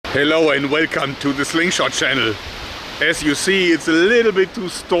Hello and welcome to the Slingshot channel. As you see, it's a little bit too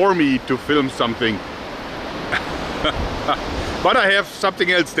stormy to film something. But I have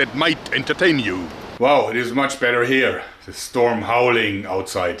something else that might entertain you. Wow, it is much better here. The storm howling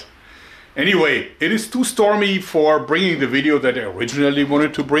outside. Anyway, it is too stormy for bringing the video that I originally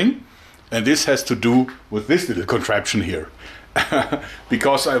wanted to bring. And this has to do with this little contraption here.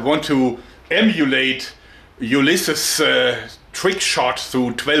 Because I want to emulate Ulysses' trick shot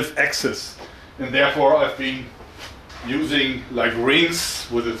through 12 axes. And therefore I've been using like rings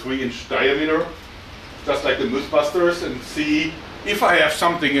with a 3-inch diameter, just like the Mythbusters, and see if I have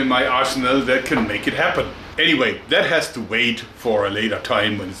something in my arsenal that can make it happen. Anyway, that has to wait for a later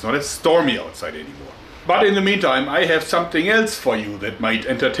time when it's not as stormy outside anymore. But in the meantime, I have something else for you that might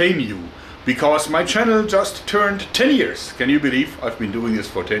entertain you, because my channel just turned 10 years. Can you believe I've been doing this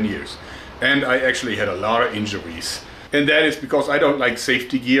for 10 years? And I actually had a lot of injuries. And that is because I don't like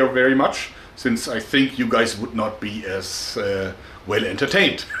safety gear very much, since I think you guys would not be as well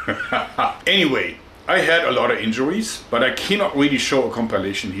entertained. Anyway, I had a lot of injuries, but I cannot really show a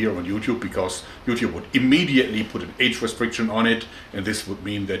compilation here on YouTube because YouTube would immediately put an age restriction on it, and this would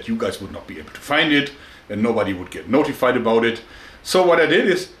mean that you guys would not be able to find it and nobody would get notified about it. So what I did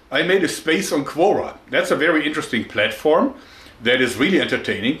is I made a space on Quora. That's a very interesting platform that is really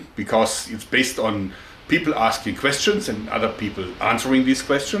entertaining because it's based on people asking questions and other people answering these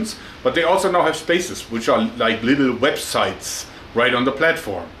questions. But they also now have spaces, which are like little websites right on the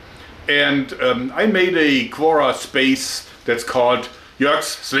platform. And I made a Quora space that's called Jörg's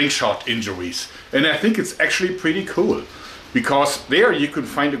Slingshot Injuries. And I think it's actually pretty cool, because there you can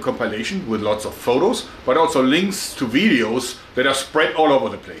find a compilation with lots of photos, but also links to videos that are spread all over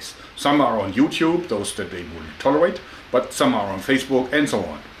the place. Some are on YouTube, those that they will tolerate, but some are on Facebook and so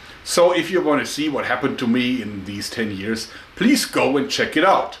on. So if you want to see what happened to me in these 10 years, please go and check it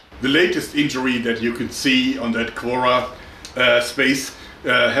out. The latest injury that you can see on that Quora space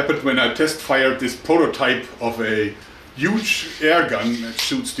happened when I test fired this prototype of a huge air gun that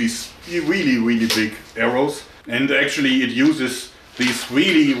shoots these really big arrows. And actually it uses these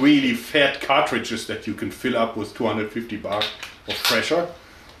really fat cartridges that you can fill up with 250 bar of pressure.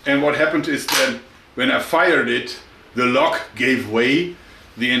 And what happened is that when I fired it, the lock gave way,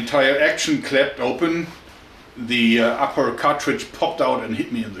 the entire action clapped open, the upper cartridge popped out and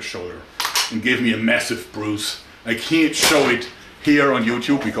hit me in the shoulder and gave me a massive bruise. I can't show it here on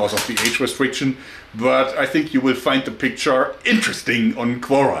YouTube because of the age restriction, but I think you will find the picture interesting on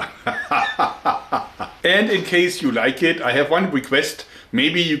Quora. And in case you like it, I have one request.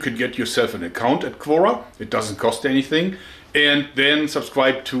 Maybe you could get yourself an account at Quora. It doesn't cost anything. And then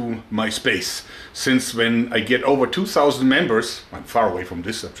subscribe to my space. Since when I get over 2,000 members, I'm far away from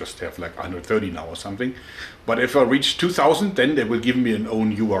this, I just have like 130 now or something. But if I reach 2,000, then they will give me an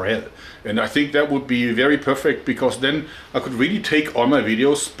own URL. And I think that would be very perfect, because then I could really take all my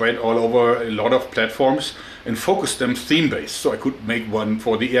videos, spread all over a lot of platforms, and focus them theme-based. So I could make one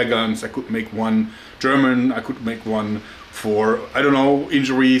for the air guns, I could make one German, I could make one for, I don't know,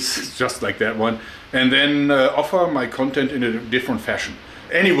 injuries, just like that one. And then offer my content in a different fashion.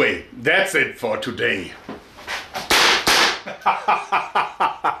 Anyway, that's it for today.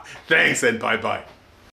 Thanks and bye-bye.